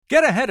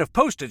Get ahead of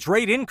postage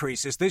rate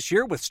increases this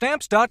year with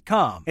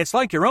Stamps.com. It's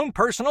like your own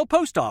personal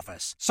post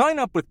office. Sign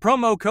up with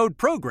promo code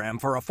PROGRAM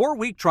for a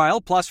 4-week trial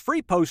plus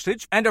free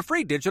postage and a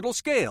free digital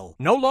scale.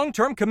 No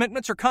long-term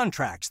commitments or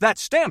contracts.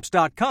 That's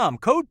Stamps.com,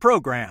 code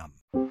PROGRAM.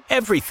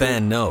 Every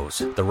fan knows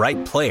the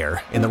right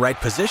player in the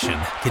right position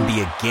can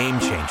be a game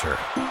changer.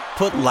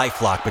 Put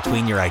LifeLock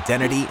between your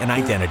identity and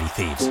identity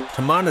thieves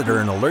to monitor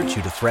and alert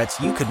you to threats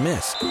you could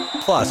miss.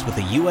 Plus, with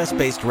a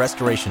U.S.-based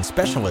restoration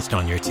specialist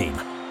on your team,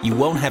 you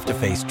won't have to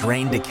face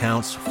drained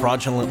accounts,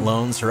 fraudulent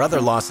loans, or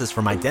other losses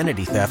from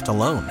identity theft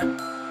alone.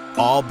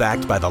 All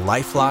backed by the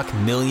LifeLock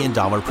 $1 Million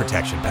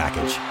Protection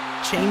Package.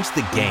 Change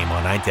the game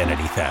on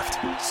identity theft.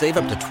 Save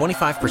up to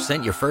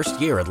 25% your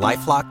first year at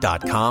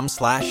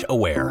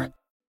LifeLock.com/aware.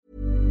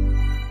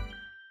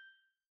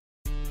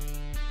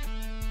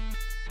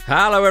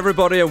 Hello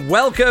everybody and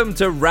welcome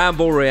to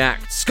Ramble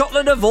React.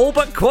 Scotland have all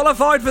but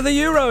qualified for the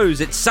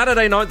Euros. It's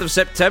Saturday 9th of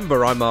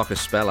September. I'm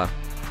Marcus Speller.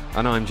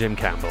 And I'm Jim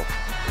Campbell.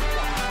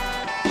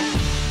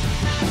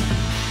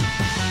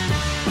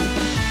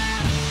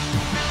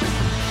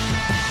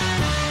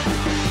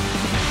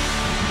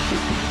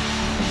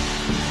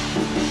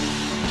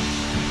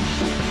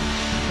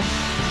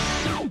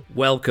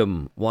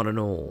 Welcome, one and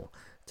all,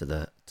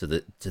 to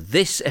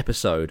this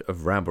episode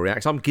of Ramble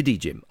Reacts. I'm giddy,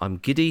 Jim. I'm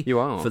giddy. You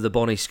are. For the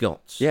Bonnie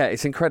Scots. Yeah,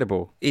 it's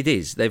incredible. It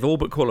is. They've all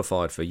but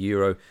qualified for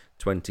Euro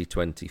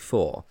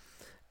 2024.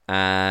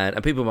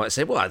 And people might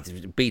say, well,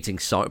 beating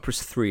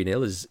Cyprus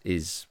 3-0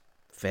 is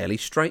fairly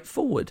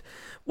straightforward.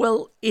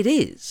 Well, it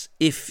is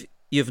if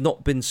you've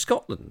not been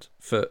Scotland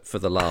for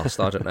the last,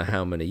 I don't know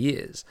how many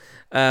years.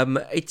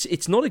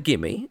 It's not a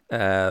gimme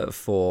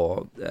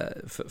for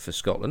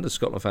Scotland, as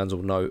Scotland fans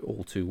will know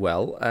all too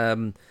well.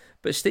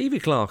 But Stevie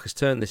Clarke has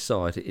turned this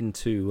side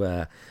into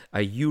a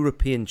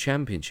European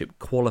Championship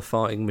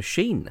qualifying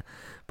machine,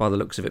 by the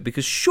looks of it,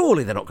 because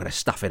surely they're not going to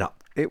stuff it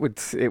up. It would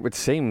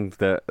seem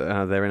that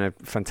they're in a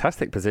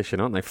fantastic position,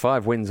 aren't they?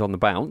 5 wins on the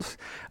bounce.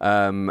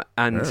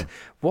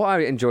 What I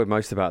enjoyed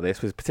most about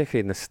this was,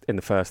 particularly in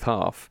the first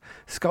half,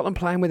 Scotland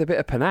playing with a bit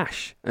of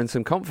panache and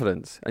some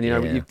confidence. And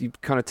you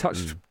kind of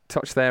touched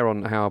there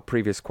on how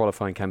previous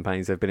qualifying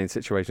campaigns have been in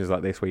situations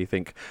like this where you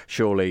think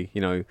surely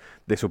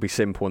this will be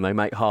simple, and they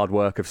make hard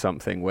work of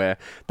something where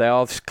they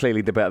are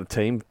clearly the better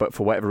team, but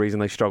for whatever reason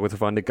they struggle to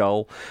find a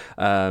goal,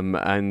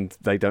 and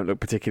they don't look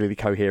particularly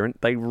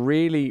coherent. They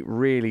really,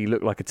 really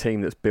look like a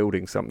team that's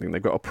building something.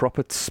 They've got a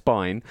proper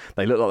spine.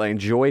 They look like they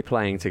enjoy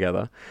playing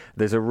together.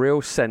 There's a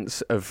real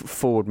sense of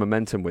forward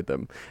momentum with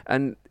them,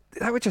 and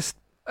they were just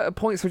at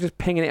points we're just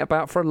pinging it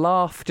about for a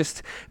laugh,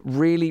 just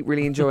really,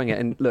 really enjoying it.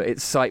 And look,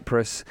 it's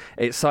Cyprus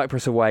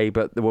away,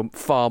 but there were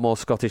far more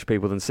Scottish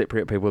people than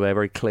Cypriot people there,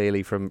 very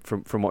clearly from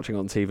watching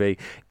on TV.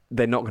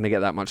 They're not going to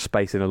get that much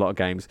space in a lot of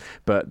games,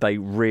 but they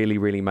really,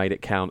 really made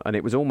it count. And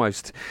it was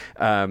almost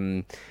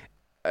a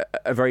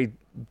very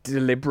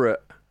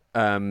deliberate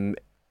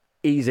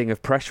easing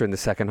of pressure in the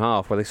second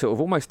half, where they sort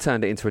of almost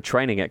turned it into a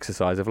training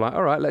exercise of like,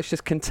 all right, let's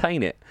just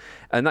contain it.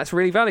 And that's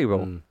really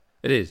valuable.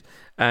 It is.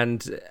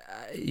 And,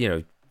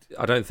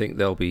 I don't think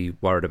they'll be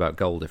worried about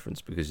goal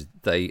difference because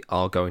they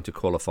are going to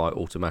qualify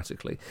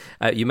automatically.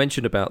 You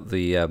mentioned about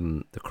the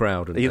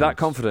crowd. And, are you that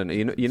confident?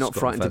 You're not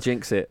frightened fans to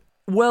jinx it?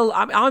 Well,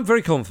 I'm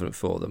very confident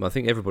for them. I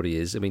think everybody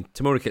is. I mean,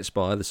 Tamura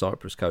Ketsbaia, the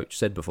Cyprus coach,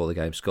 said before the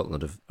game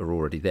Scotland are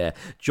already there.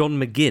 John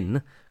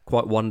McGinn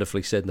quite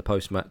wonderfully said in the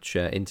post-match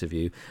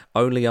interview,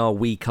 only our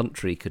wee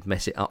country could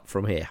mess it up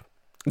from here.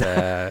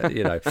 But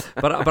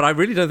I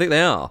really don't think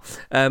they are.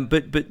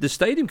 But the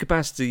stadium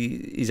capacity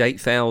is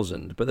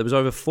 8,000, but there was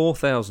over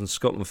 4,000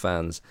 Scotland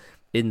fans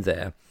in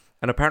there,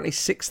 and apparently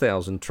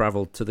 6,000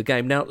 travelled to the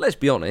game. Now, let's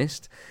be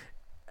honest,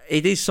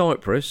 it is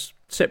Cyprus.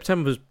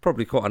 September's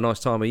probably quite a nice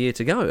time of year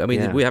to go. I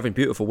mean, we're having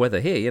beautiful weather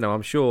here.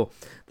 I'm sure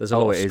there's a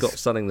lot of Scots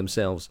sunning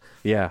themselves.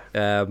 Yeah.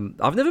 Have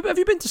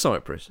you been to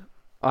Cyprus?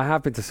 I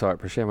have been to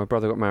Cyprus, yeah. My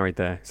brother got married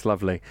there. It's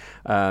lovely.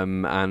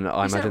 And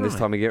I imagine this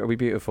time of year it'll be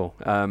beautiful.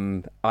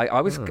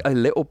 I was got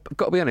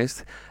to be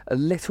honest, a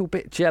little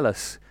bit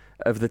jealous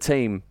of the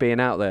team being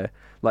out there.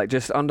 Like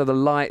just under the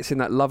lights in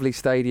that lovely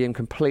stadium,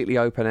 completely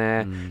open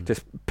air,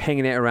 just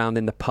pinging it around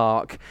in the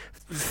park,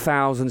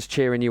 thousands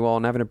cheering you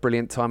on, having a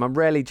brilliant time. I'm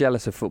rarely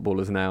jealous of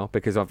footballers now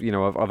because I've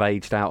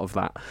aged out of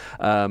that.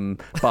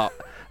 But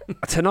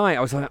tonight I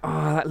was like,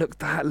 oh,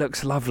 that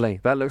looks lovely.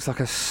 That looks like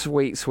a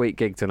sweet, sweet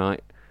gig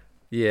tonight.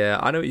 Yeah,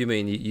 I know what you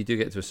mean. You do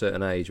get to a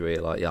certain age where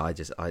you're like, yeah,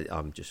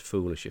 I'm just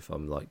foolish if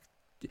I'm like...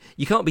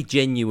 You can't be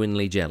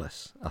genuinely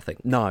jealous, I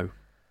think. No.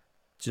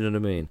 Do you know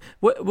what I mean?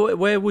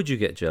 Where would you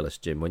get jealous,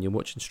 Jim, when you're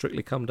watching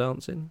Strictly Come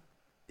Dancing?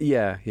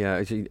 Yeah.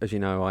 As you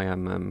know, I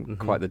am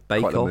quite the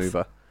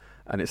mover,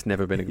 and it's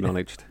never been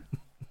acknowledged.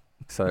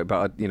 But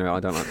I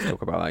don't like to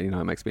talk about that. It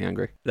makes me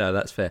angry. No,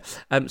 that's fair.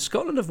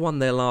 Scotland have won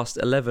their last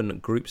 11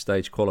 group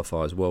stage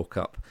qualifiers, World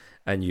Cup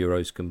and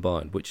Euros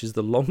combined, which is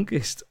the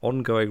longest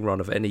ongoing run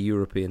of any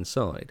European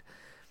side.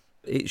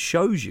 It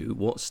shows you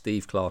what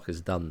Steve Clarke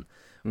has done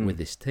with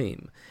this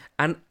team.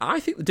 And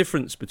I think the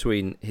difference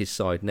between his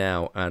side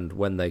now and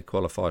when they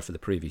qualified for the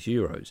previous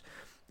Euros,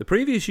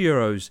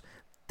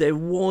 there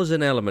was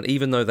an element,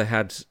 even though they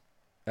had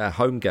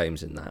home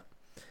games in that,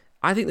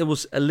 I think there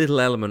was a little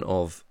element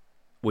of,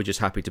 we're just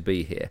happy to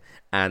be here,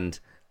 and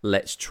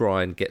let's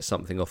try and get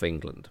something off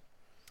England.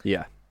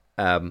 Yeah.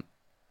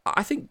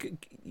 I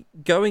think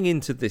going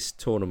into this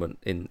tournament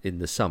in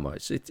the summer,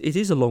 it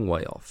is a long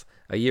way off.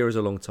 A year is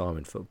a long time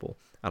in football.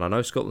 And I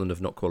know Scotland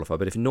have not qualified,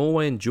 but if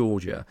Norway and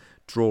Georgia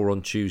draw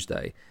on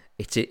Tuesday,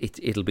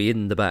 it'll be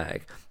in the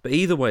bag. But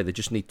either way, they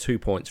just need 2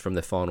 points from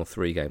their final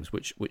 3 games,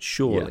 which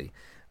surely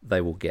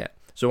they will get.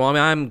 So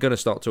I'm going to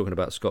start talking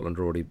about Scotland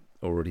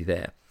already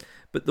there.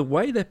 But the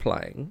way they're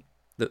playing,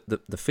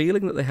 the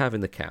feeling that they have in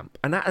the camp,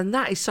 and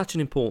that is such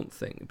an important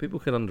thing. People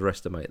can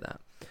underestimate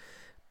that.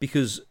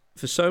 Because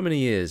for so many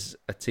years,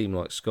 a team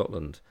like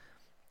Scotland,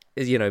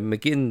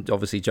 McGinn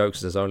obviously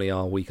jokes as only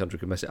our weak country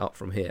can mess it up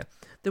from here.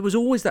 There was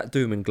always that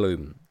doom and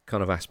gloom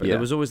kind of aspect. Yeah. There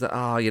was always that,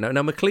 now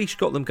McLeish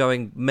got them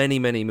going many,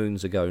 many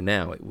moons ago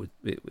now,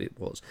 it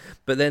was.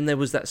 But then there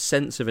was that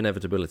sense of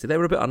inevitability. They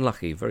were a bit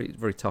unlucky, very,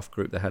 very tough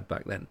group they had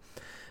back then.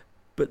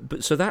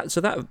 But so that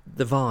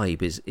the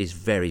vibe is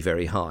very,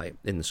 very high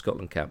in the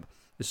Scotland camp.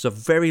 This is a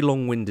very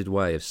long-winded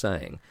way of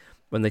saying,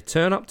 when they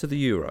turn up to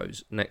the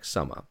Euros next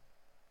summer,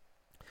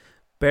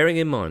 bearing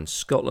in mind,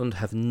 Scotland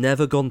have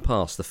never gone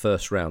past the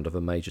first round of a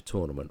major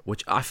tournament,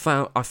 which I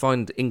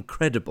find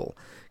incredible,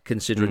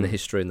 considering the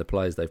history and the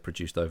players they've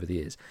produced over the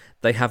years.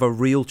 They have a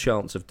real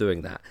chance of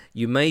doing that.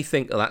 You may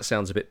think that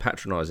sounds a bit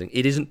patronising.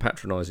 It isn't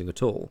patronising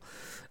at all,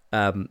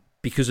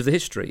 because of the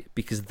history,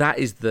 because that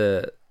is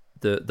the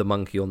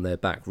monkey on their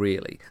back,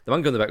 really. The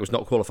monkey on their back was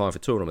not qualifying for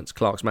tournaments.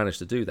 Clark's managed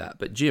to do that.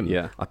 But Jim,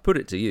 I put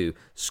it to you,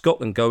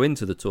 Scotland go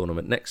into the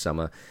tournament next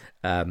summer.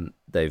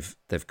 They've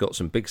got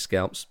some big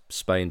scalps,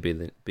 Spain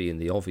being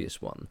the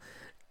obvious one.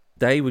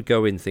 They would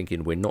go in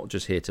thinking, we're not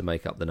just here to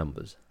make up the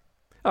numbers.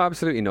 Oh,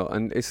 absolutely not.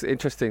 And it's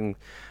interesting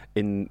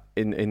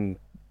the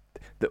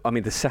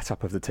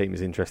setup of the team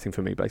is interesting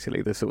for me.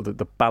 Basically,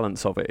 the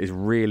balance of it is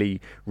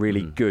really,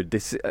 really good.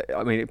 It's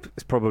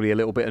probably a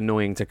little bit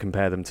annoying to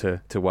compare them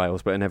to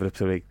Wales, but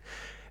inevitably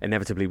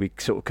we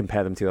sort of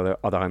compare them to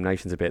other home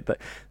nations a bit. That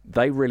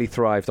they really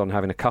thrived on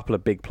having a couple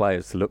of big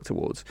players to look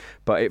towards.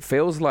 But it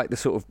feels like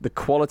the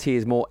quality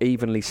is more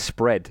evenly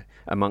spread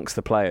amongst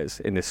the players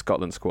in this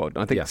Scotland squad.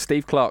 And I think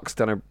Steve Clarke's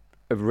done a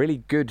really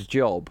good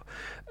job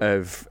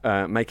of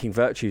making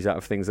virtues out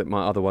of things that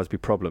might otherwise be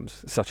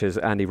problems, such as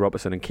Andy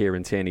Robertson and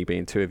Kieran Tierney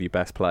being 2 of your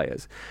best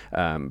players,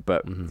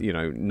 but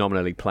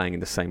nominally playing in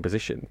the same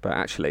position. But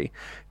actually,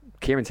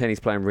 Kieran Tierney's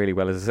playing really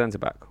well as a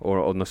centre-back,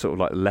 or on the sort of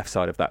like left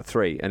side of that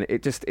 3, and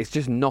it's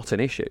just not an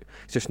issue.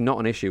 It's just not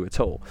an issue at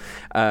all.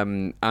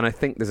 And I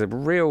think there's a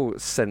real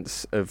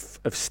sense of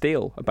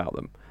steel about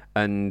them.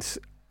 And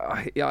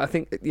I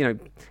think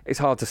it's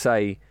hard to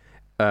say.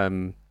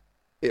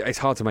 It's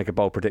hard to make a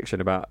bold prediction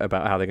about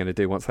how they're going to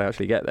do once they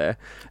actually get there.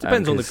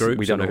 Depends on the group.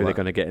 We don't know who they're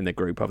going to get in the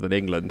group other than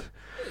England.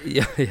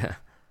 Yeah.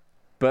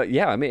 But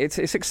yeah, I mean, it's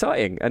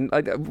exciting, and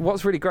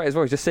what's really great as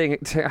well is just seeing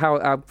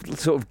how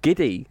sort of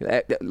giddy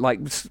like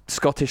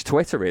Scottish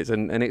Twitter is,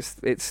 and it's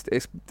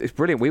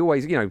brilliant. We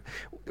always,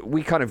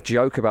 we kind of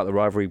joke about the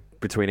rivalry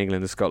between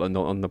England and Scotland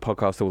on the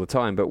podcast all the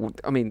time, but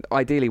I mean,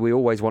 ideally, we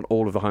always want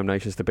all of the home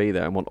nations to be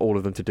there and want all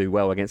of them to do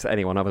well against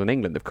anyone other than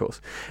England, of course.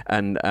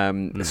 And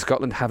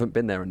Scotland haven't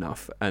been there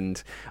enough,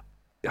 and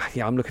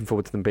I'm looking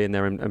forward to them being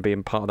there and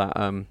being part of that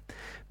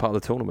part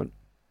of the tournament.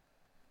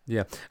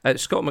 Yeah,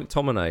 Scott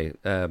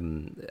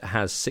McTominay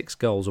has 6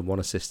 goals and 1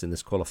 assist in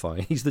this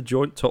qualifying. He's the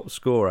joint top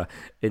scorer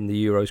in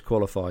the Euros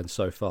qualifying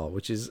so far,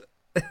 which is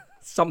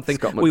something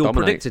we all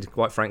predicted,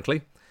 quite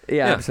frankly.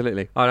 Yeah,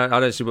 absolutely. I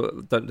don't see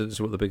what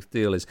the big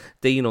deal is.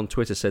 Dean on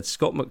Twitter said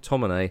Scott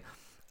McTominay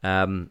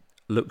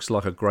looks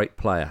like a great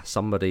player.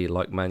 Somebody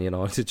like Man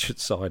United should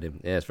sign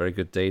him. Yeah, it's very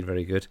good, Dean.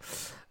 Very good.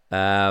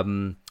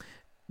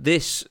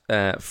 This,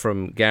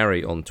 from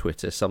Gary on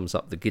Twitter, sums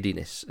up the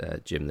giddiness,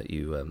 Jim, that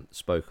you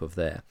spoke of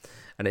there.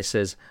 And it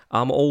says,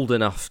 I'm old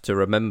enough to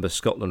remember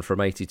Scotland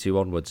from 82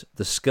 onwards.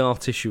 The scar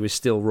tissue is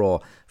still raw.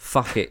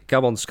 Fuck it.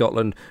 Come on,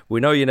 Scotland. We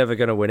know you're never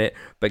going to win it,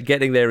 but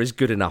getting there is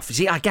good enough. You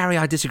see, Gary,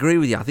 I disagree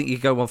with you. I think you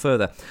go one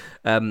further.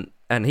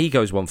 And he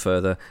goes one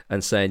further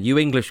and saying, you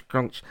English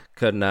crunch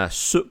can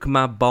suck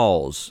my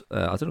balls.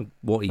 I don't know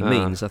what he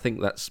means. I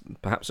think that's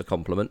perhaps a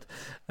compliment.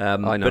 I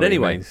know but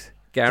anyway,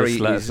 Gary, just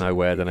let us know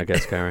where then, I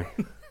guess, Gary.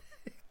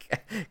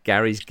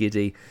 Gary's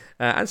giddy,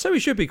 and so he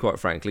should be, quite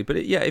frankly. But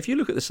if you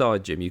look at the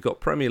side, Jim, you've got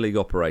Premier League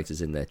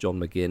operators in there: John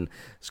McGinn,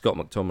 Scott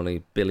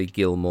McTominay, Billy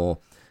Gilmore,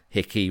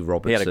 Hickey,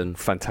 Robertson. He had a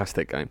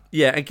fantastic game.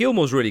 Yeah, and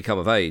Gilmore's really come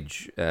of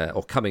age,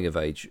 or coming of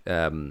age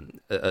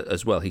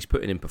as well. He's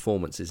putting in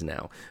performances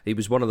now. He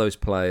was one of those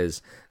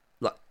players.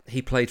 Like,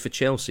 he played for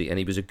Chelsea, and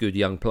he was a good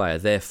young player.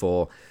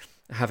 Therefore,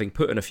 having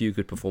put in a few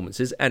good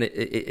performances, and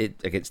it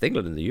against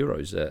England in the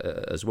Euros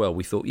as well,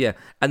 we thought,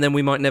 and then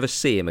we might never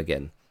see him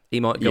again. He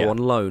might go on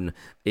loan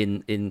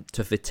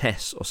to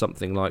Vitesse or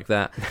something like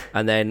that,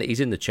 and then he's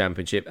in the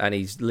Championship and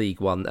he's League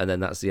One, and then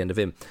that's the end of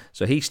him.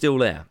 So he's still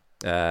there.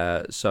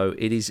 So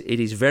it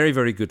is very,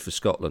 very good for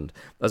Scotland.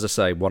 As I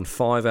say, won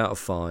 5 out of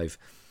 5.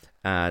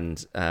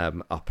 and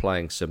are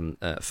playing some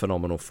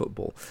phenomenal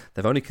football.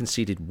 They've only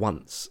conceded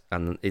once,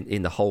 and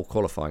in the whole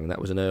qualifying, that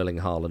was an Erling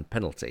Haaland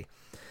penalty.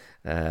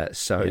 I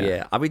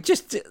mean,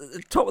 just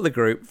top of the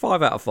group,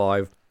 5 out of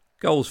 5.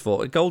 Goals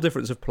for, a goal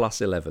difference of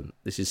plus 11.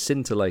 This is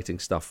scintillating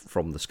stuff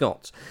from the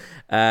Scots.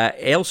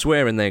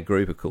 Elsewhere in their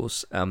group, of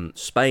course,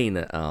 Spain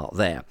are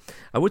there.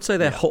 I would say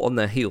they're hot on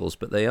their heels,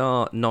 but they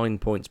are 9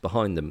 points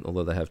behind them,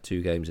 although they have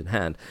 2 games in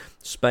hand.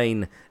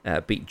 Spain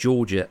beat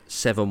Georgia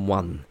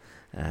 7-1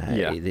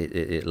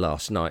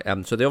 last night.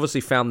 So they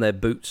obviously found their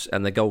boots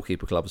and their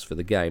goalkeeper gloves for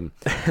the game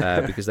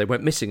because they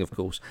went missing, of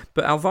course.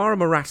 But Alvaro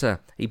Morata,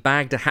 he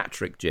bagged a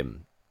hat-trick,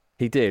 Jim.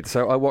 He did.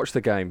 So I watched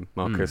the game,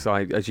 Marcus.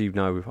 As you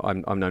know,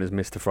 I'm known as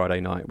Mr. Friday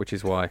Night, which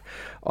is why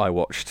I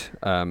watched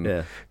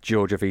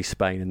Georgia v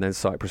Spain and then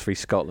Cyprus v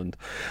Scotland.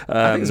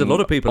 I think there's a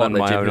lot of people on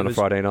my own on a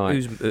Friday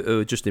night who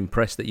are just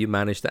impressed that you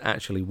managed to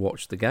actually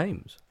watch the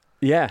games.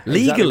 Yeah,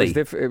 legally.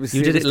 Exactly.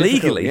 You did it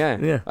legally.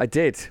 Yeah, I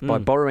did by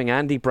borrowing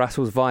Andy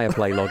Brassell's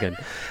Viaplay login.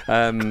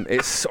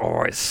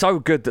 It's so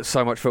good that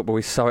so much football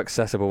is so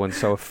accessible and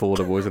so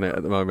affordable, isn't it,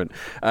 at the moment?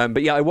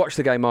 But yeah, I watched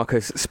the game,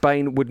 Marcus.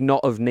 Spain would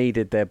not have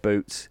needed their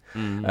boots,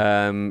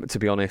 to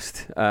be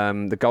honest.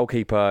 The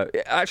goalkeeper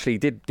actually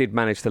did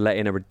manage to let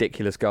in a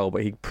ridiculous goal,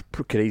 but he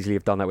could easily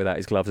have done that without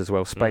his gloves as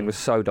well. Spain was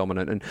so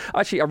dominant, and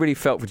actually, I really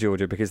felt for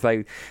Georgia because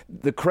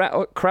the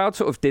crowd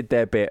sort of did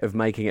their bit of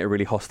making it a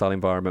really hostile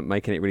environment,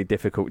 making it really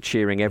difficult,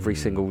 cheering every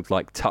single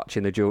touch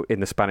in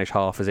the Spanish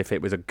half as if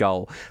it was a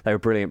goal. They were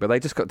brilliant, but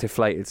they just got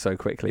deflated so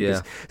quickly.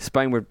 Yeah.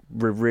 Spain were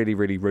really,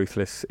 really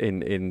ruthless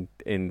in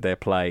their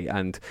play,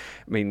 and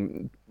I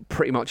mean,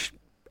 pretty much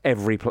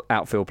every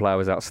outfield player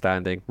was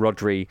outstanding.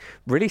 Rodri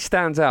really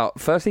stands out,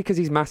 firstly because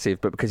he's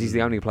massive, but because he's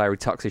the only player who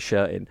tucks his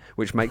shirt in,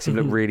 which makes him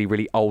look really,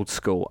 really old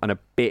school and a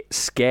bit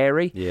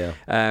scary. Yeah,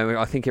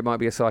 I think it might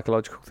be a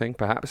psychological thing,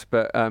 perhaps,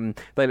 but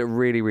they look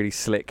really, really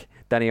slick.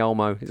 Dani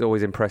Olmo is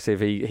always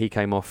impressive. He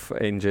came off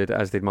injured,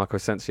 as did Marco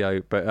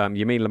Asensio. But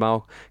Yamin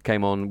Lamal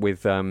came on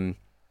with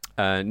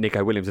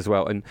Nico Williams as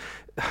well, and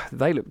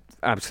they look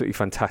absolutely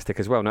fantastic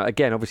as well. Now,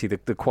 again, obviously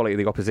the quality of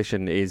the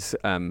opposition is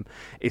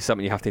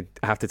something you have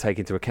to take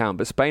into account.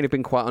 But Spain have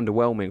been quite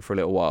underwhelming for a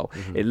little while.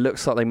 It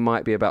looks like they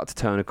might be about to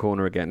turn a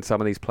corner again. Some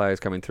of these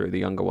players coming through, the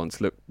younger ones,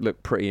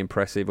 look pretty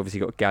impressive. Obviously,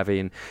 you've got Gavi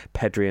and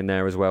Pedri in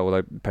there as well,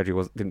 although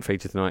Pedri didn't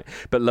feature tonight.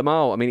 But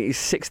Lamal, I mean, he's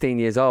 16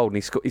 years old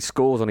and he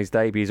scores on his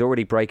debut. He's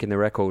already breaking the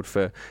record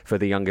for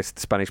the youngest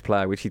Spanish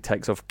player, which he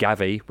takes off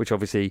Gavi, which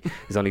obviously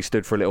has only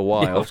stood for a little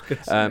while.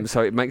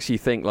 So it makes you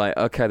think like,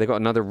 okay, they've got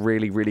another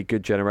really, really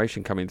good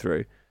generation coming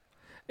through.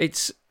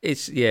 It's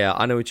yeah,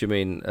 I know what you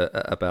mean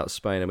about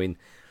Spain. I mean,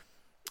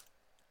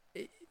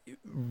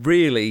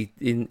 really,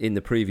 in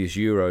the previous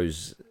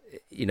Euros,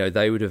 you know,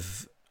 they would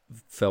have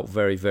felt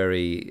very,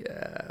 very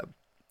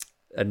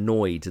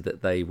annoyed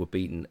that they were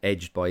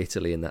edged by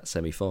Italy in that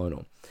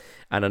semi-final.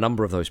 And a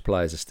number of those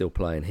players are still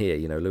playing here.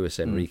 You know, Luis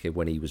Enrique,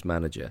 when he was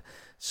manager,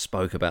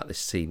 spoke about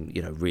this team,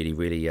 you know, really,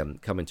 really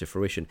coming to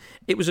fruition.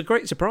 It was a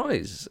great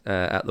surprise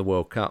at the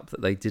World Cup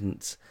that they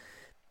didn't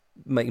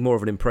make more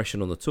of an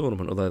impression on the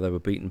tournament, although they were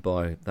beaten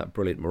by that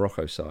brilliant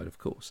Morocco side, of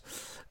course.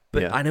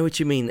 But I know what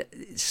you mean.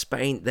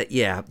 Spain,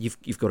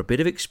 you've got a bit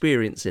of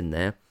experience in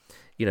there.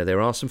 You know,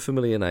 there are some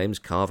familiar names: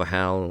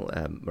 Carvajal,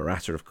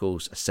 Morata, of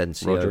course,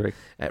 Asensio,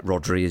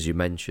 Rodri, as you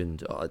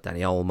mentioned, Dani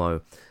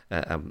Olmo,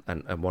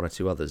 and one or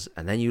two others.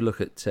 And then you look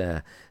at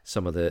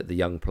some of the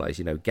young players.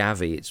 You know,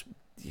 Gavi.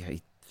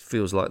 He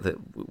feels like that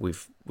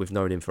we've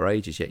known him for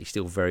ages, yet he's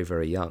still very,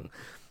 very young.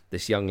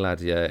 This young lad,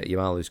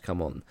 Yamal, who's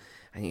come on,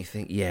 and you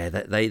think,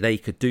 they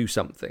could do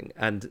something.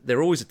 And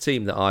they're always a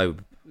team that I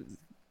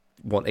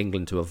want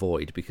England to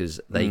avoid because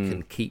they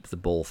can keep the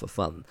ball for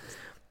fun.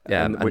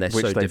 And they're which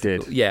so they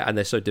difficult. did. Yeah, and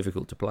they're so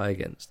difficult to play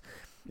against.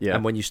 Yeah.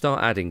 And when you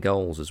start adding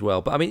goals as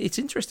well. But I mean, it's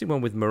an interesting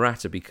one with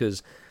Morata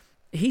because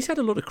he's had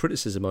a lot of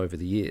criticism over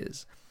the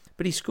years,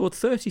 but he scored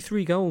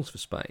 33 goals for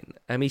Spain.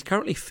 He's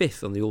currently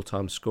 5th on the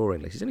all-time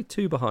scoring list. He's only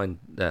 2 behind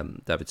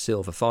David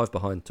Silva, 5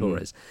 behind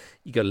Torres.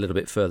 You go a little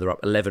bit further up,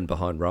 11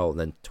 behind Raul, and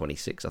then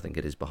 26, I think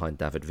it is, behind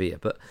David Villa.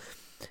 But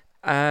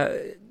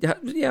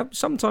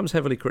sometimes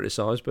heavily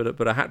criticised,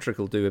 but a hat-trick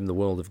will do him the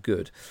world of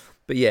good.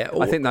 But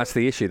I think that's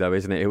the issue, though,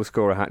 isn't it? He'll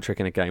score a hat-trick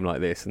in a game like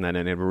this, and then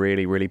in a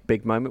really, really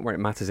big moment where it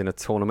matters in a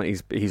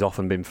tournament, he's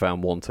often been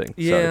found wanting.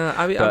 Yeah,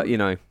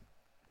 so,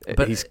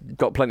 but he's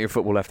got plenty of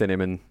football left in him,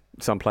 and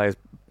some players,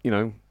 you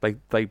know,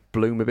 they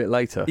bloom a bit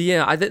later.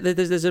 Yeah,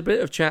 there's a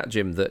bit of chat,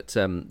 Jim, that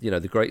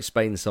the great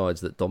Spain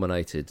sides that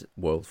dominated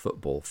world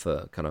football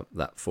for kind of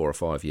that 4 or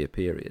 5 year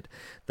period,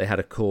 they had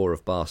a core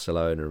of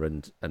Barcelona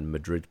and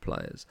Madrid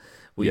players.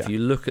 Well, if you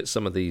look at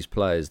some of these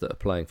players that are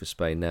playing for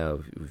Spain now,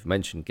 we've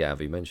mentioned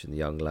Gavi, mentioned the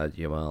young lad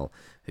Yamal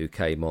who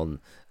came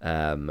on.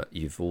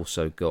 You've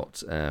also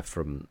got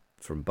from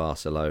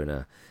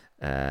Barcelona.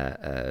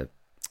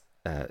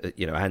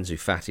 Ansu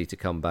Fati to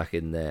come back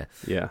in there,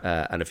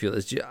 and a few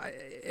others.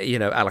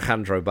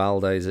 Alejandro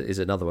Balde is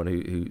another one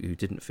who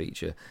didn't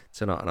feature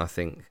tonight, and I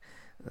think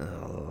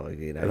Are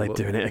they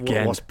doing it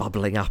again? What's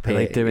bubbling up here? Are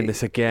they doing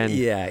this again?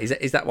 Yeah.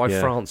 Is that why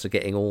France are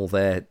getting all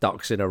their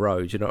ducks in a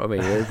row? Do you know what I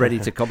mean? They're ready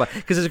to combat.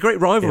 Because there's a great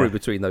rivalry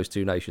between those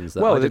two nations.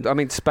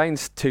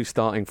 Spain's two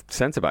starting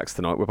centre-backs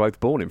tonight were both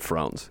born in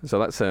France. So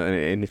that's an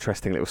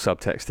interesting little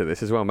subtext to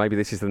this as well. Maybe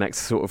this is the next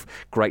sort of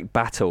great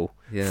battle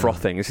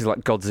frothing. This is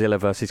like Godzilla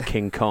versus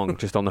King Kong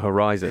just on the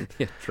horizon.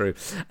 Yeah, true.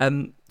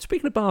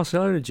 Speaking of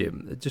Barcelona,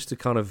 Jim, just to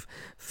kind of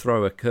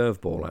throw a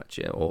curveball at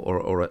you,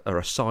 or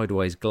a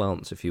sideways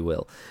glance, if you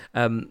will.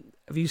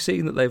 Have you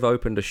seen that they've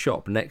opened a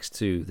shop next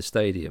to the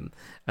stadium,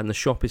 and the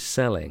shop is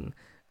selling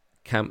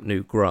Camp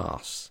Nou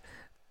grass?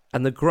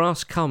 And the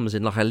grass comes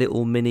in like a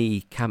little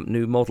mini Camp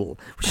Nou model,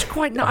 which is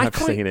quite nice. I've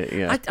seen it,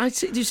 yeah. Do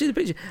you see the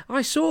picture?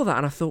 I saw that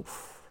and I thought,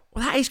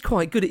 well, that is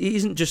quite good. It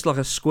isn't just like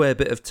a square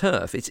bit of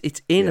turf. It's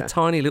in a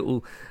tiny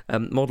little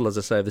model, as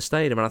I say, of the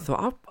stadium. And I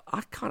thought,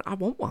 I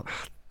want one.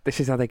 This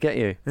is how they get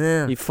you.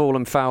 Yeah. You've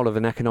fallen foul of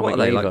an economic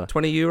lever. lever. Like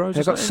 €20?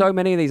 They've got so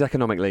many of these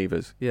economic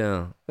levers.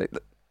 Yeah. They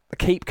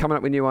keep coming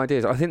up with new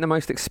ideas. I think the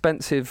most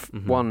expensive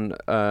one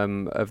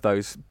of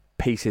those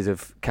pieces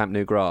of Camp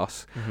Nou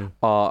grass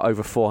are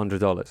over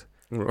 $400.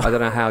 Right. I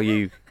don't know how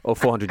or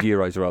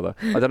 €400 rather.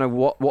 I don't know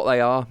what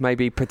they are.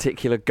 Maybe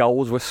particular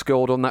goals were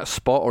scored on that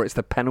spot, or it's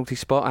the penalty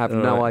spot. I have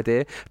no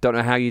idea. Don't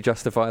know how you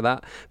justify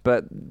that.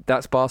 But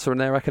that's Barca and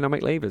their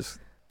economic levers.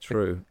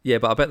 True. Yeah,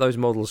 but I bet those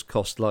models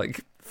cost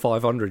like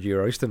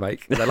 €500 to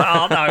make. They're like,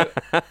 oh no.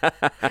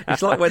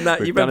 It's like when that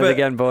We've done it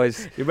again,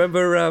 boys. You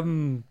remember?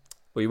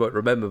 Well, you won't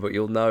remember, but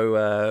you'll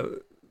know.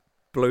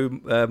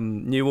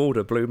 New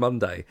Order, Blue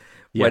Monday.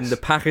 Yes. When the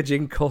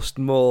packaging cost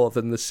more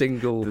than the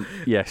single.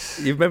 Yes.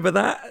 You remember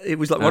that? It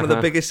was like one of the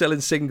biggest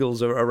selling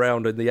singles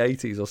around in the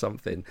 80s or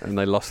something. And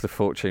they lost a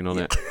fortune on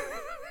it.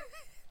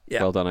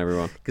 Yeah. Well done,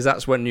 everyone. Because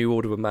that's when New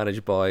Order were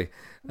managed by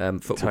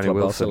Football Tony Club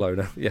Wilson.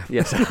 Barcelona. Yeah.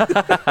 Yes.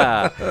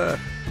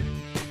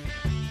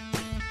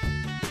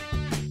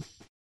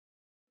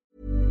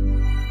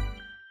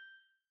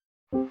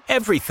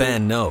 Every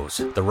fan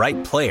knows the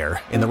right player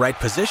in the right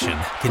position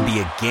can be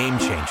a game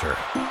changer.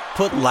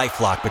 Put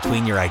LifeLock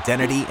between your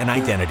identity and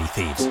identity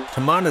thieves to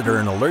monitor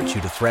and alert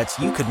you to threats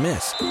you could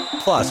miss.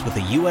 Plus, with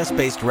a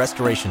U.S.-based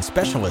restoration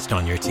specialist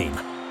on your team,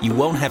 you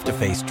won't have to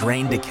face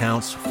drained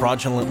accounts,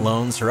 fraudulent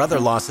loans, or other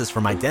losses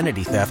from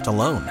identity theft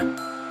alone.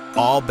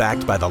 All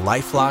backed by the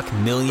LifeLock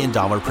 $1 Million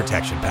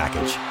Protection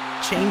Package.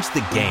 Change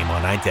the game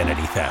on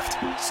identity theft.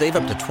 Save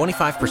up to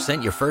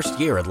 25% your first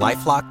year at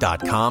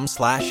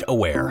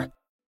LifeLock.com/aware.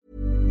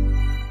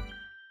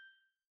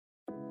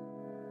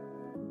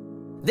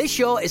 This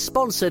show is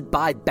sponsored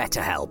by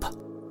BetterHelp.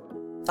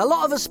 A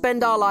lot of us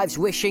spend our lives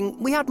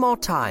wishing we had more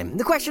time.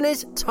 The question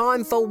is,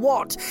 time for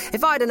what?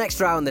 If I had an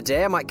extra hour in the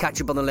day, I might catch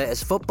up on the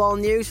latest football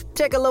news,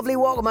 take a lovely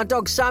walk with my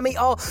dog Sammy,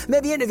 or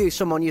maybe interview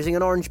someone using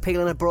an orange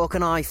peel and a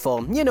broken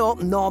iPhone. You know,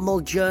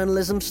 normal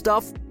journalism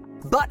stuff.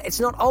 But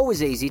it's not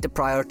always easy to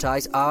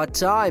prioritise our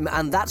time,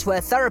 and that's where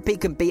therapy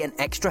can be an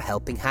extra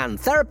helping hand.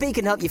 Therapy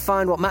can help you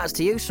find what matters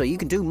to you so you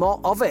can do more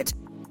of it.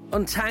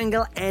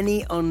 Untangle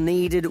any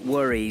unneeded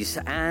worries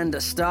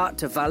and start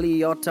to value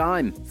your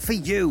time for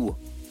you.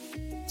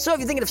 So if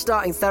you're thinking of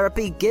starting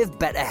therapy, give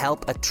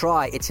BetterHelp a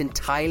try. It's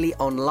entirely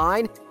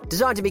online,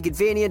 designed to be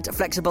convenient,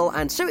 flexible,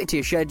 and suited to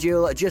your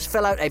schedule. Just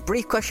fill out a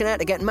brief questionnaire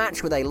to get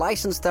matched with a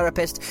licensed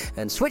therapist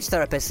and switch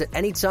therapists at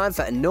any time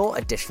for no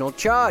additional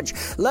charge.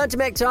 Learn to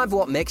make time for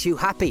what makes you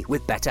happy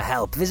with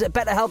BetterHelp. Visit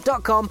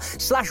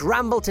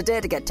betterhelp.com/ramble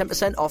today to get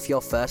 10% off your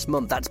first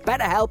month. That's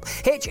BetterHelp,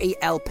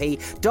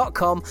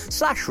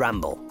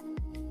 HELP.com/ramble.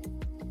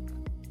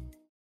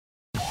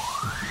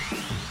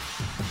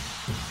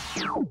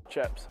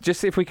 Chaps.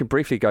 Just if we can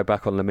briefly go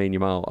back on Lamine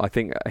Yamal, I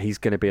think he's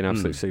going to be an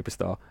absolute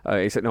superstar.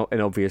 It's not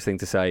an obvious thing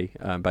to say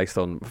based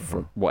on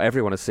what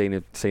everyone has seen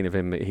of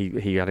him.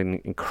 He had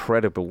an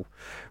incredible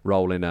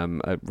role in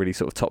a really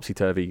sort of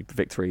topsy-turvy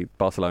victory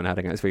Barcelona had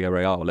against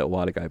Villarreal a little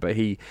while ago. But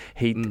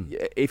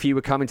if you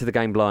were coming to the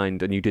game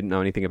blind and you didn't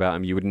know anything about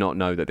him, you would not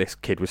know that this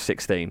kid was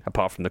 16,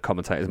 apart from the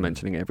commentators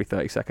mentioning it every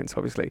 30 seconds,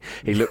 obviously.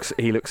 He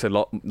looks a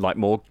lot like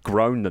more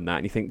grown than that.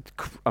 And you think,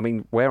 I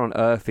mean, where on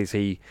earth is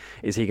he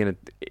going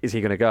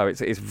to go?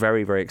 It's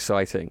very, very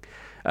exciting,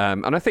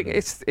 and I think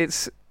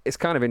it's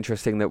kind of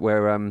interesting that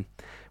we're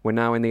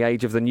now in the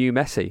age of the new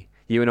Messi.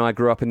 You and I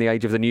grew up in the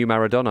age of the new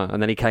Maradona,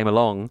 and then he came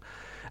along,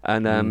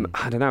 and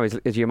I don't know, is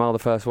Yamal the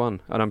first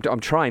one? And I'm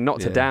trying not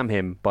to damn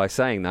him by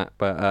saying that,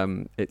 but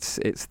it's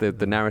the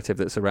narrative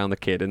that's around the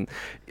kid, and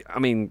I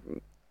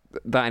mean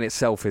that in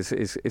itself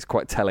is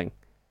quite telling.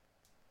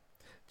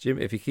 Jim,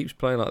 if he keeps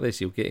playing like this,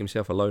 he'll get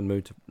himself a loan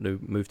move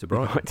to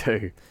Brighton. He might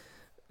do.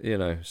 You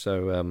know,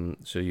 so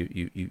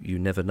you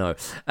never know.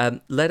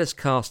 Let us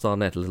cast our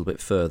net a little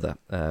bit further.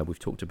 We've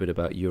talked a bit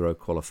about Euro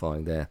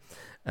qualifying there.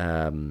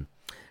 I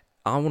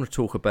want to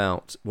talk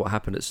about what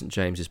happened at St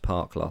James's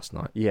Park last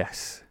night.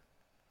 Yes.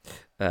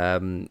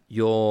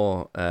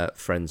 Your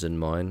friends and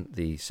mine,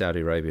 the Saudi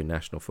Arabian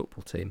national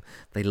football team,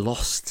 they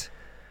lost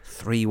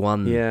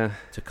 3-1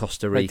 to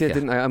Costa Rica. They did,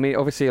 didn't they? I mean,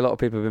 obviously, a lot of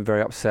people have been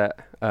very upset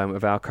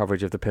with our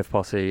coverage of the PIF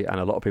Posse and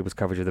a lot of people's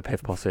coverage of the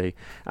PIF Posse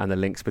and the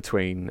links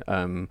between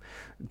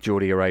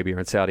Saudi Arabia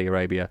and Saudi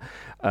Arabia.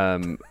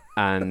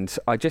 And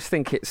I just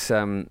think it's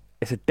a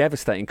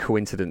devastating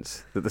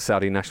coincidence that the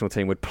Saudi national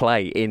team would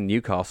play in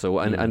Newcastle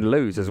and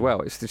lose as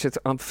well. It's just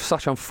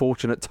such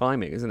unfortunate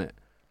timing, isn't it?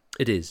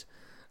 It is.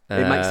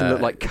 It makes them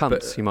look like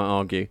cunts, you might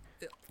argue.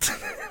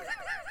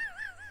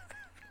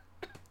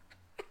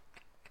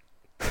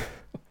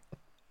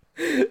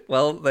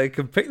 Well, they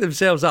can pick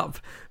themselves up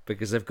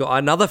because they've got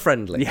another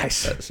friendly at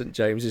St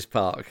James's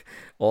Park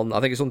I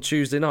think it's on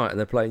Tuesday night, and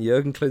they're playing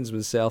Jurgen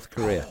Klinsmann's South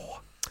Korea.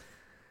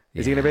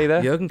 Is he going to be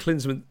there? Jurgen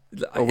Klinsmann,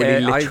 or will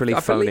he literally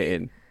phone it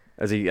in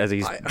as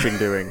he's been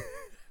doing?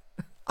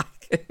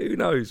 Who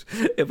knows?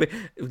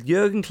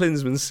 Jurgen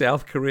Klinsmann's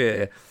South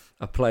Korea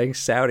are playing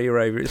Saudi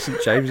Arabia at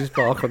St James's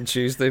Park on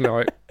Tuesday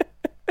night.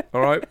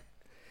 All right.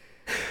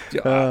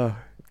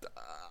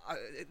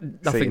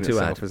 Nothing to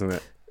add, isn't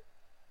it?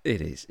 It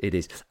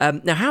is.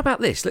 Now, how about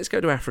this? Let's go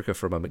to Africa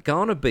for a moment.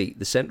 Ghana beat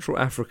the Central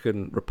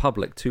African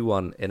Republic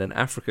 2-1 in an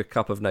Africa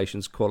Cup of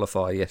Nations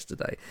qualifier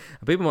yesterday.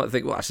 And people might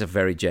think, well, that's a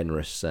very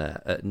generous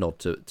nod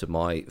to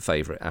my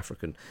favourite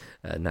African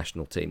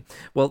national team.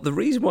 Well, the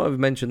reason why I've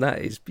mentioned that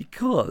is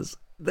because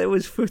there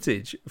was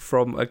footage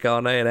from a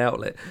Ghanaian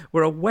outlet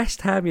where a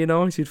West Ham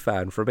United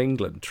fan from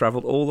England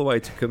travelled all the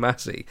way to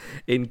Kumasi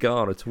in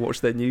Ghana to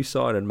watch their new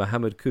signing,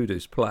 Mohamed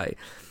Kudus, play.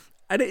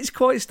 And it's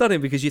quite stunning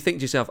because you think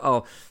to yourself,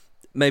 oh,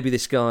 maybe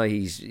this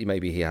guy,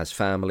 maybe he has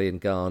family in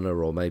Ghana,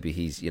 or maybe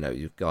he's,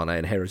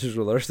 Ghanaian heritage,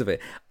 or all the rest of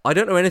it. I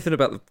don't know anything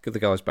about the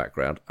guy's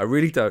background. I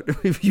really don't.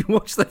 If you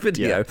watch the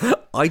video,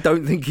 I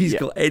don't think he's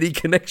got any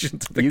connection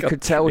to the country. You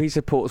could tell he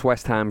supports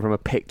West Ham from a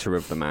picture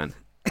of the man.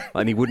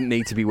 And he wouldn't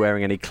need to be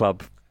wearing any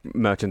club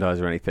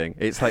merchandise or anything.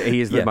 It's like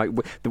he is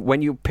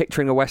when you're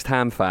picturing a West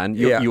Ham fan,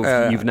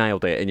 you've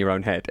nailed it in your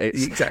own head.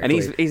 Exactly.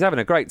 And he's having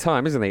a great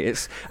time, isn't he?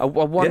 I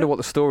wonder what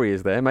the story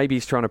is there. Maybe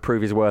he's trying to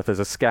prove his worth as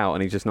a scout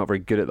and he's just not very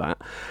good at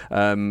that.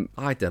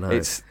 I don't know.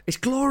 It's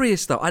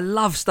glorious though. I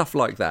love stuff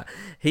like that.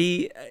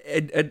 He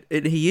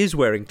is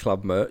wearing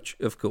club merch,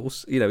 of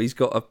course. He's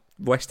got a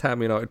West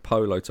Ham United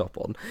polo top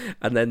on,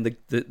 and then the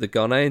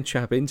Ghanaian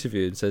chap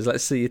interviewed and says,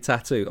 "Let's see your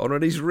tattoo."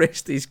 On his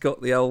wrist, he's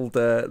got the old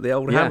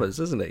hammers,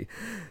 hasn't he?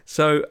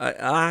 So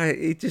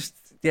he just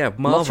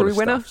marvelous lottery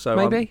winner, stuff. So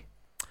maybe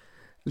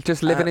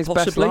just living his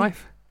best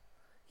life.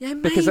 Yeah,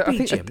 maybe. Because I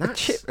think Jim,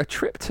 a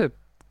trip to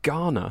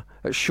Ghana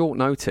at short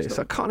notice,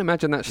 I can't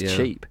imagine that's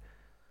cheap.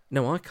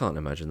 No, I can't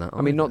imagine that.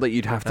 I mean, not that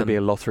you'd have to be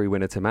a lottery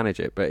winner to manage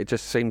it, but it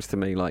just seems to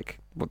me like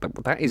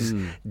that is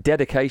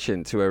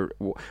dedication to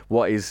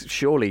what is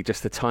surely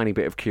just a tiny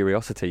bit of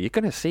curiosity. You're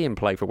going to see him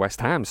play for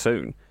West Ham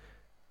soon.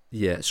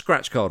 Yeah,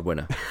 scratch card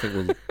winner. I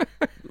think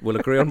we'll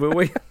agree on, will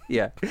we?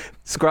 Yeah,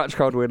 scratch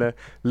card winner,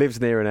 lives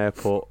near an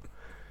airport,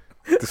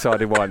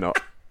 decided why not.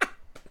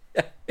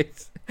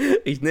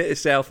 He's near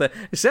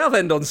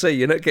Southend-on-Sea.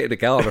 You're not getting to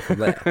Ghana from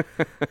there.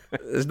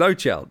 There's no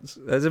chance.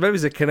 Maybe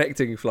it's a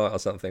connecting flight or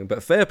something,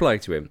 but fair play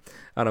to him.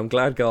 And I'm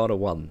glad Ghana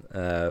won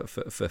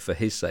for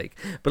his sake.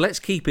 But let's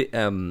keep it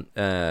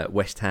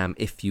West Ham,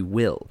 if you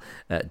will,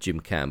 Jim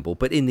Campbell.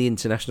 But in the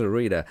international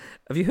arena,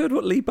 have you heard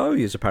what Lee Bowyer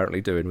is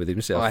apparently doing with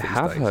himself? I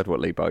have heard what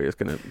Lee Bowyer is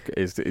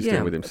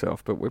doing with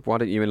himself, but why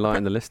don't you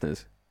enlighten the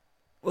listeners?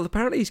 Well,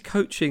 apparently he's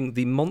coaching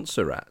the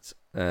Montserrat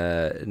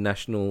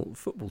national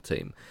football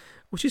team,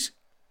 which is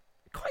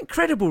quite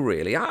incredible,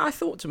 really. I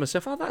thought to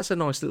myself, that's a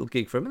nice little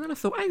gig for him. And then I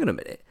thought, hang on a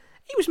minute.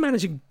 He was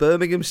managing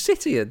Birmingham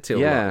City until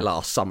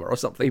last summer or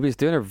something. He was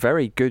doing a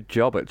very good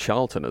job at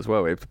Charlton as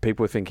well.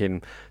 People were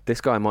thinking, this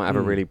guy might have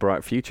a really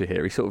bright future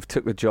here. He sort of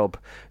took the job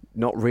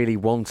not really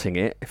wanting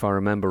it, if I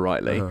remember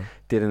rightly.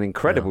 Did an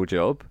incredible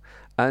job.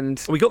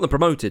 And we got them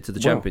promoted to the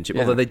Championship,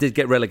 although they did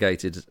get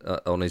relegated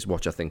on his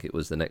watch. I think it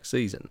was the next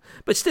season.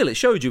 But still, it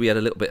showed you he had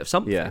a little bit of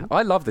something. Yeah,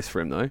 I love this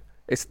for him, though.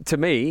 To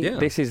me,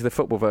 this is the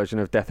football version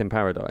of Death in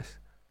Paradise.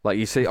 Like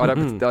you see, I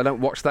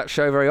don't watch that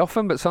show very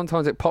often, but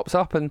sometimes it pops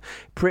up, and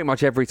pretty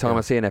much every time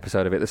I see an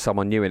episode of it, there's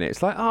someone new in it.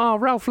 It's like,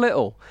 Ralph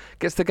Little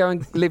gets to go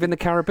and live in the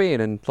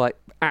Caribbean and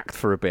act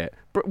for a bit.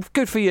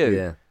 Good for you.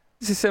 Yeah.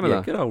 This is similar.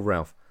 Yeah, good old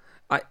Ralph.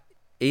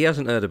 He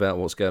hasn't heard about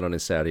what's going on in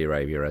Saudi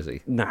Arabia, has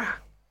he? Nah.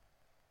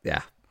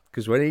 Yeah.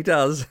 Because when he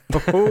does,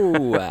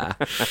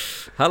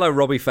 hello,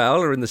 Robbie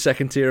Fowler in the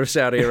second tier of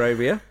Saudi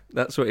Arabia.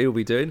 That's what he'll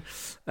be doing.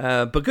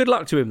 But good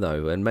luck to him,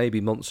 though, and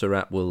maybe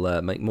Montserrat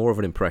will make more of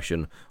an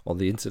impression on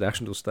the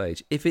international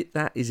stage, if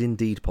that is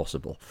indeed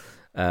possible.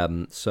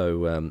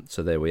 So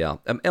there we are.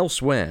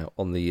 Elsewhere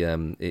on the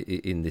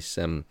in this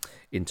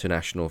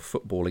international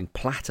footballing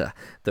platter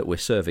that we're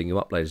serving you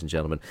up, ladies and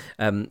gentlemen,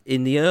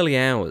 in the early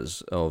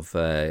hours of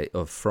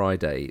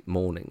Friday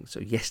morning, so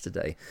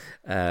yesterday,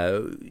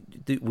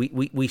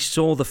 we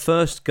saw the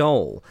first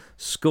goal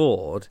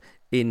scored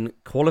in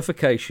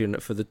qualification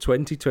for the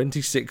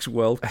 2026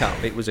 World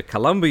Cup. It was a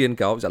Colombian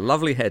goal. It was a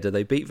lovely header.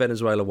 They beat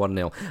Venezuela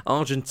 1-0.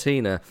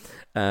 Argentina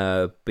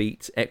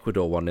beat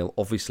Ecuador 1-0.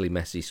 Obviously,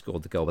 Messi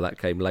scored the goal, but that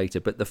came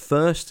later. But the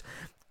first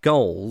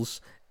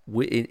goals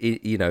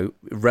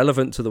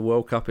relevant to the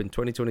World Cup in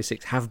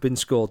 2026 have been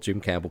scored,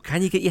 Jim Campbell.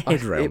 Can you get your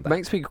head around it? It that?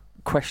 makes me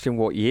question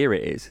what year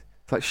it is.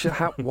 It's like,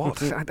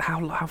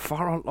 how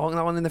far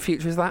on in the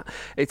future is that?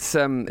 It's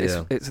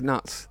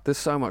nuts. There's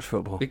so much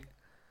football.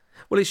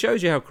 Well, it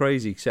shows you how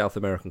crazy South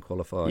American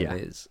qualifying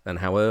is, and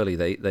how early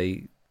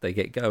they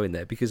get going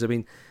there. Because I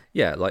mean,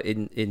 like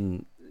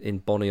in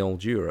bonny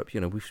old Europe,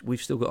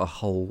 we've still got a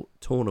whole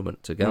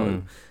tournament to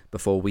go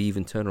before we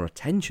even turn our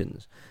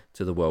attentions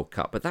to the World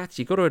Cup. But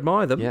you've got to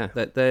admire them. Yeah.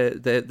 That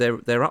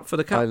they're up for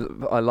the cup.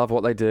 I love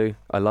what they do.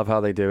 I love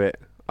how they do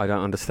it. I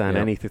don't understand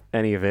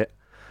any of it,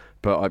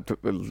 but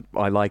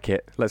I like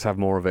it. Let's have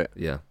more of it.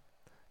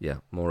 Yeah,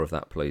 more of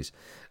that, please.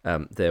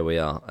 There we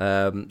are.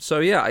 I've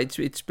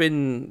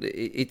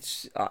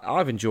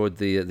enjoyed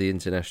the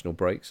international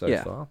break so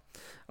far.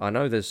 I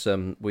know there's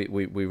we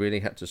really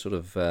had to sort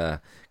of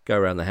go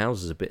around the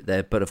houses a bit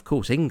there, but of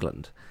course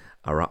England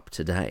are up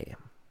today.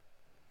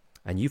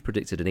 And you've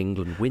predicted an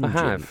England win,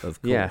 Jim,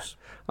 of course. Yeah.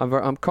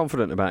 I'm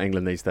confident about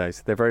England these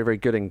days. They're very, very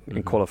good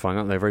in qualifying,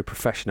 aren't they? They're very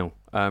professional.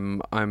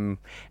 I'm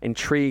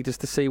intrigued as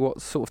to see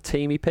what sort of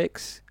team he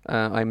picks.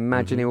 I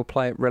imagine he will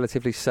play it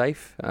relatively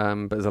safe,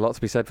 but there's a lot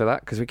to be said for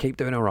that because we keep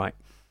doing all right.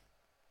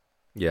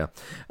 Yeah.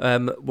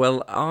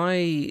 Well,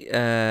 I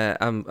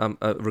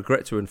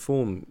regret to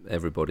inform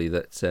everybody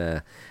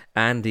that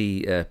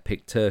Andy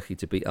picked Turkey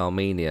to beat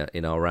Armenia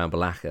in our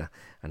Ramble,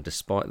 and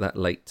despite that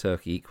late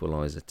Turkey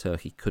equaliser,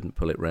 Turkey couldn't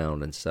pull it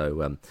round, and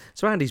so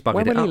Andy's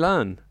buggered it up. When will he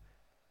learn?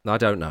 I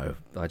don't know.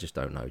 I just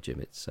don't know, Jim.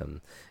 It's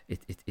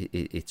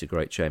it's a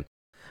great shame.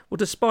 Well,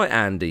 despite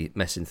Andy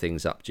messing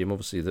things up, Jim,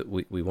 obviously that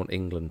we want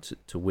England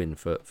to win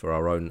for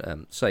our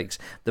own sakes.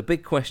 The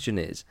big question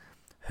is,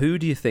 who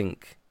do you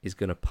think is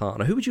going to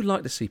partner? Who would you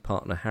like to see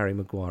partner Harry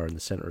Maguire in the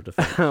centre of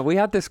defence? We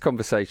had this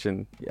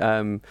conversation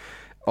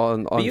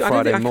on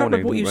Friday I can't morning,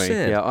 remember what you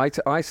said. Yeah,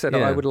 I said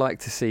I would like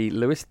to see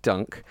Lewis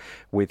Dunk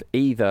with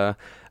either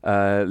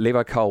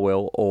Levi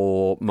Colwill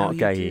or Mark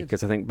Gahey,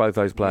 because I think both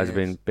those players have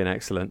been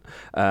excellent.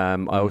 I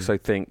also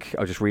think,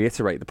 I'll just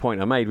reiterate the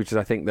point I made, which is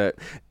I think that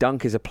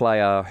Dunk is a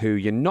player who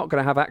you're not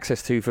going to have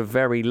access to for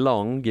very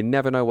long. You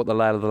never know what the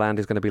lay of the land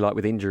is going to be like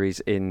with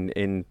injuries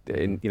in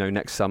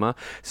next summer.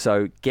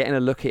 So getting a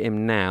look at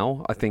him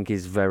now, I think,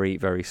 is very,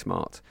 very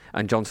smart.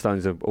 And John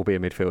Stones will be a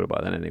midfielder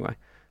by then anyway.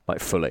 Like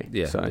fully.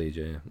 Yeah,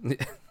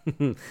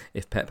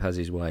 if Pep has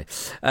his way.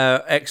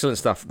 Excellent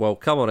stuff. Well,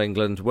 come on,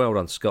 England. Well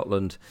done,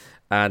 Scotland.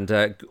 And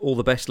all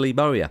the best, Lee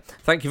Bowyer.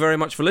 Thank you very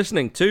much for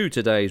listening to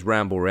today's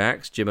Ramble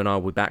Reacts. Jim and I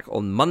will be back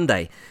on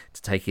Monday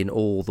to take in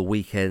all the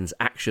weekend's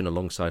action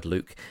alongside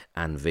Luke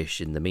and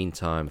Vish. In the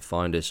meantime,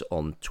 find us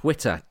on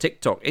Twitter,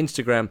 TikTok,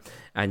 Instagram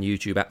and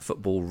YouTube at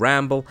Football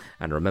Ramble.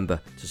 And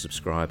remember to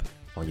subscribe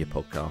on your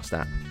podcast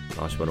app.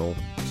 Nice one all.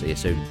 See you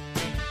soon.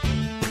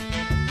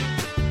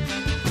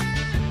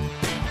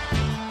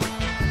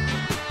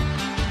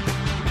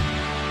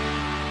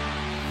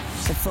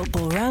 The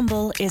Football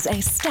Ramble is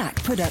a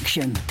Stack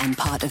production and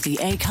part of the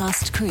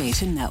Acast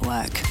Creator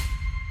Network.